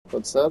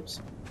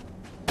Footsteps.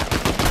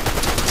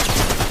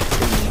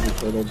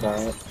 Little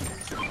bat.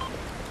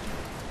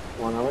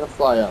 Come on, I'm gonna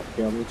fly up.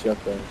 Okay, I'll meet you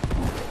up there.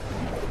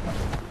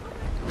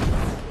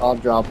 I'll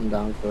drop him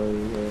down for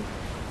you here.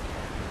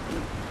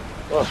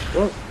 Whoa,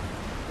 whoa,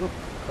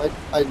 whoa.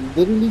 I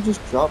literally just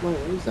dropped my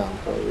wings down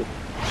for you.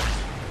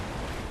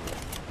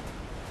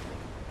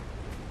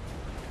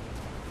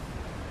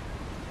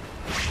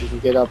 You can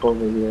get up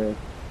over here.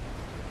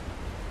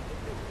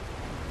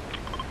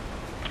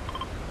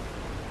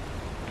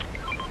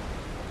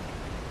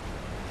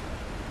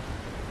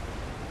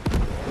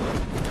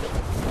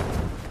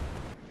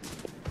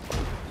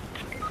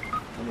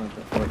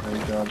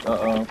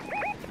 Uh-oh.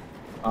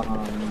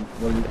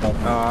 What are you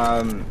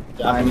talking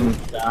Japanese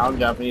is down.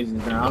 Japanese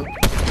is down.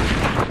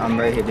 I'm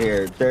right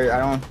here.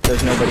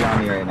 There's nobody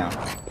on me right now.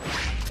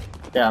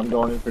 Yeah, I'm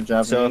going in for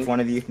Japanese. So if one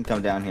of you can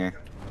come down here.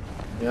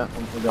 Yeah, I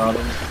forgot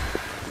him.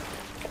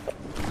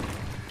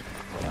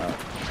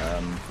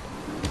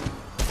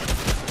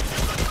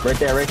 Right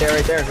there, right there,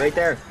 right there, right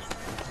there.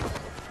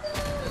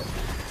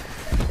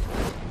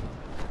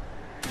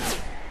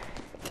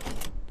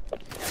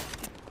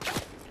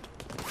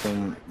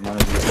 One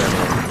of you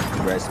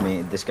can rest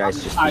me. This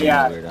guy's just being a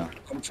weirdo.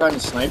 I'm trying to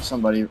snipe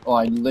somebody. Oh,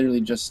 I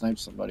literally just sniped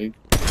somebody.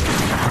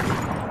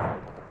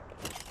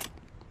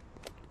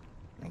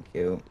 Thank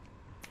you.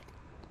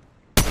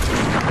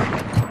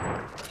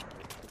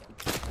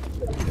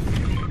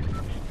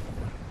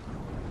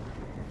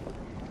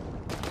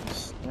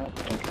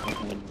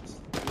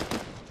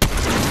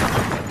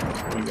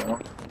 There we go.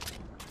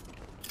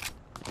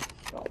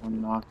 Got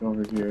one knocked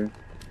over here.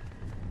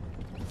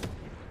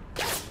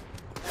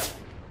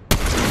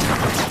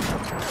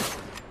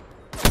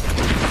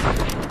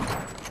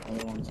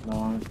 Other one's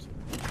knocked.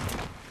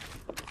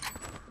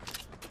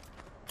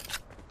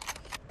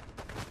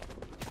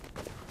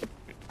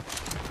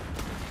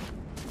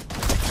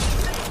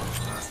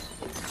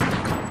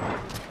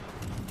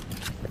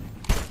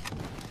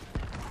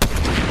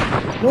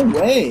 No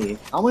way!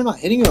 How am I not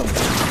hitting him?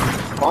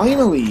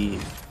 Finally!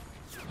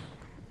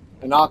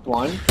 I knocked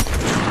one.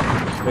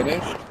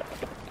 Finished.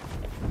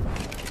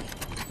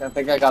 I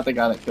think I got the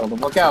guy that killed him.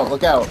 Look out,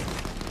 look out!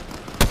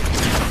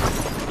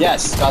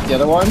 Yes, got the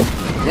other one.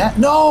 Yeah,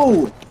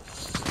 no!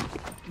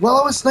 While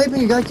I was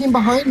sniping, a guy came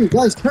behind me.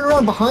 Guys, turn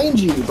around behind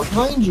you!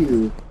 Behind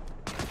you!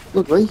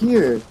 Look, right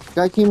here. The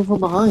guy came from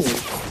behind.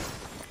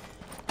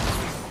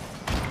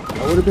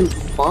 I would have been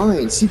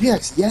fine.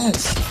 CPX,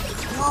 yes!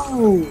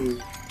 No!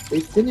 They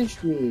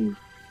finished me.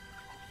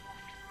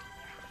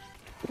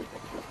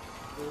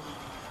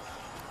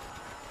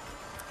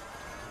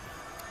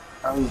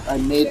 I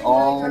made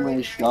all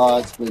my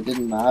shots, but it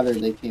didn't matter.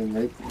 They came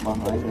right from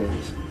behind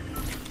us.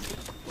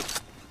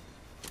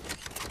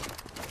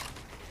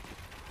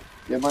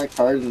 Get my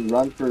card and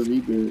run for a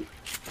reboot.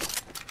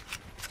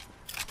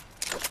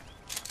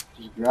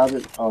 Just grab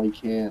it. Oh, you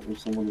can't.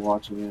 There's someone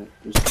watching it.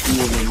 There's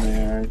two of them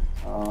there.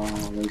 Oh,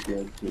 they're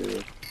good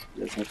too. You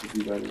guys have to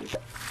do better.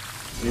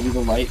 Maybe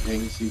the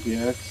lightning,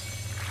 CPX.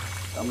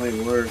 That might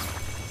work.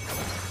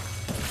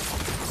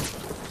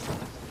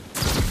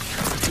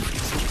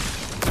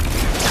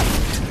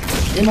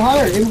 Aim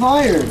higher! Aim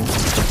higher!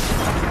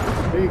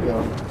 There you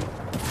go.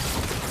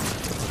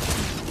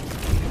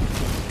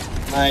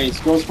 Nice.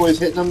 Ghost Boy's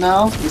hitting them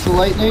now with the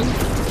lightning.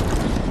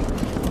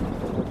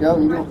 Look out,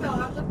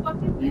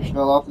 you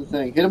fell off the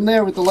thing. Hit him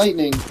there with the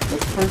lightning. That's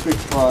a perfect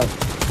spot.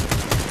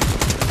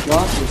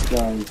 Got this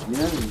guy.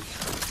 Yeah.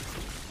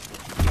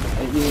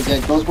 Lightning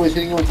again. Ghost Boy's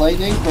hitting him with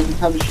lightning. Perfect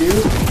time to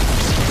shoot.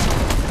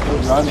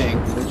 They're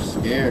running. They're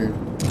scared.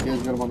 You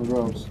guys got him on the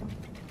ropes.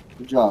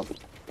 Good job.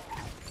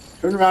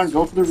 Turn around and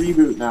go for the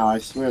reboot now. I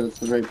swear that's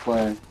the right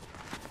play.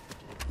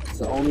 It's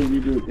the only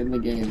reboot in the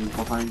game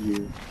behind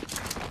you.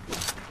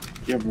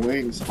 If you have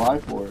wings, fly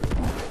for it.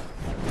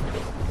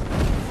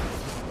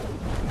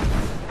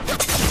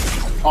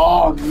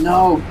 Oh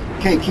no!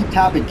 Okay, keep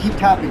tapping,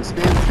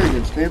 spam trigger,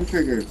 spam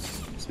trigger.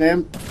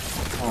 Spam.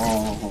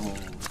 Oh.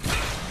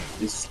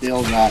 They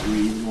still got me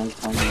even though I was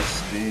telling them to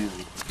spam.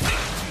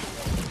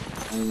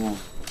 I don't know.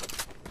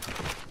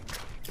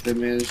 They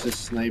managed to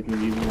snipe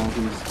him even while he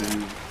was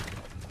spamming.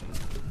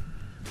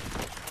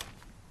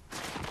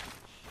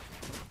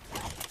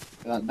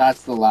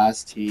 That's the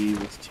last team.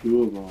 It's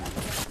two of them.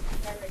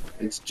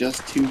 It's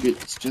just two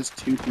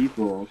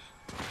people.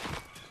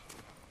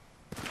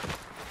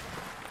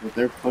 But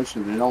they're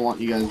pushing. They don't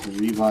want you guys to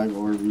revive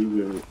or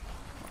reboot.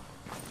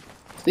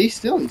 Stay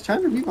still. He's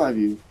trying to revive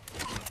you.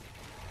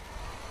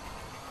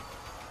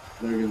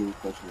 They're gonna be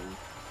pushing him.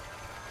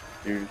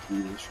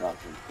 Guaranteed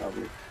shotgun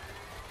cover.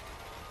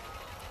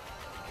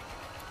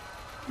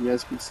 You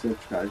guys could still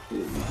try for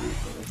the reboot,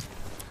 but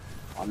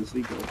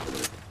honestly, go for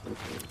it. Go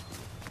for it.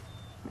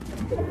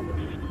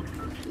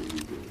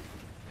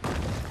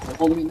 Stop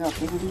holding it now,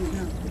 stop holding it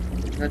now.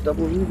 Got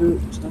double reboot,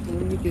 it's not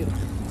gonna make it.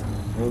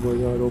 Oh my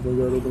god, oh my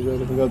god, oh my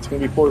god, oh my god, it's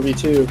gonna be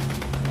 4v2.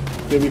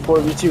 It's gonna be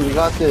 4v2, we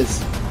got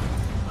this.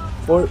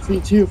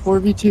 4v2,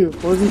 4v2,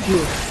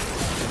 4v2.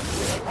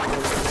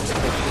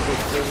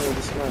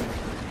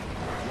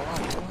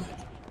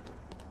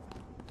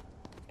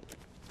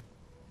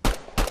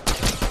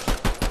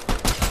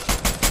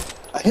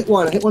 I hit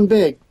one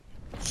big.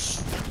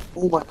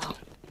 Oh my god.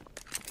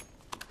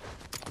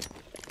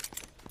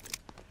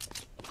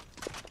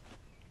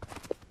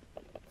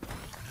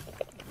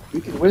 We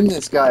can win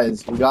this,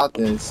 guys. We got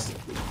this.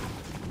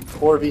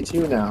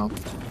 4v2 now.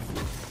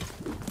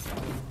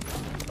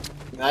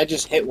 And I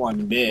just hit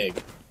one big.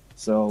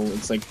 So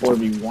it's like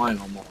 4v1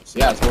 almost.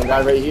 Yeah, it's one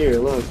guy right here,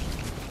 look.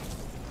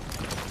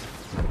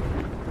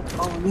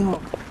 Oh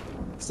no.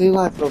 Stay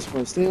alive, Ghost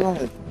Boy, stay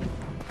alive.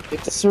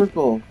 Hit the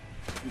circle.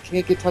 You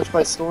can't get touched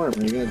by storm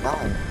or you're gonna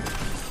die.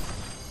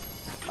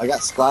 I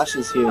got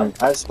splashes here.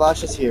 I have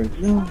splashes here.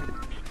 No.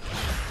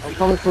 I'm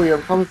coming for you,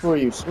 I'm coming for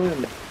you.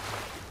 Swim.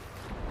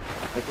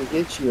 I can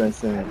get you, I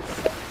think.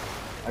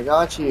 I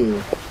got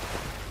you.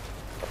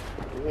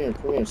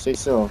 Come here, stay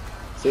still.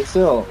 Stay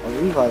still,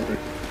 I'm reviving.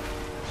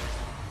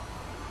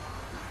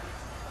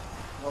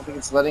 I don't think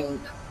it's letting...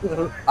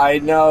 I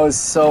know, it's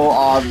so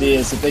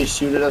obvious. If they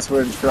shoot at us,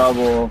 we're in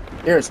trouble.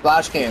 Here,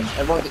 splash cans.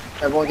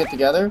 Everyone get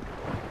together.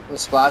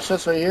 Let's splash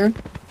us right here.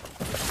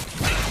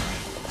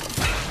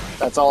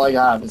 That's all I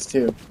have, is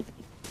 2.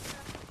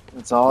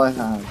 That's all I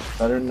have.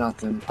 Better than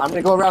nothing. I'm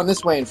gonna go around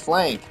this way and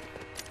flank.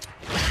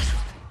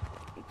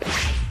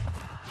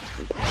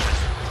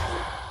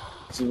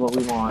 This is what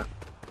we want.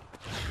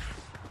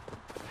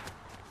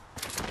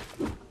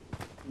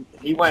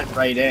 He went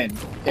right in.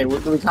 Okay,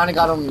 we kind of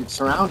got them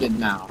surrounded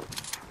now.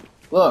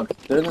 Look,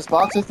 they're in this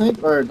box, I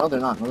think? Or, no, they're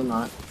not. No, they're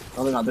not.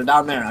 No, they're not. They're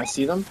down there. I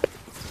see them.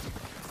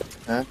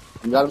 Okay.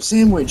 We got them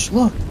sandwiched.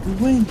 Look, we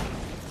win.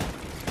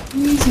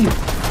 Easy.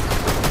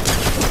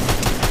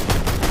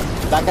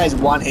 That guy's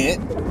one hit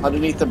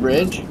underneath the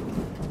bridge.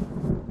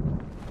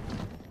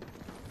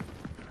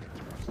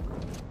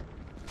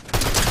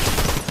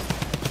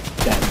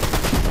 Dead.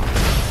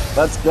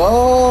 Let's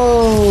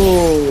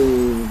go!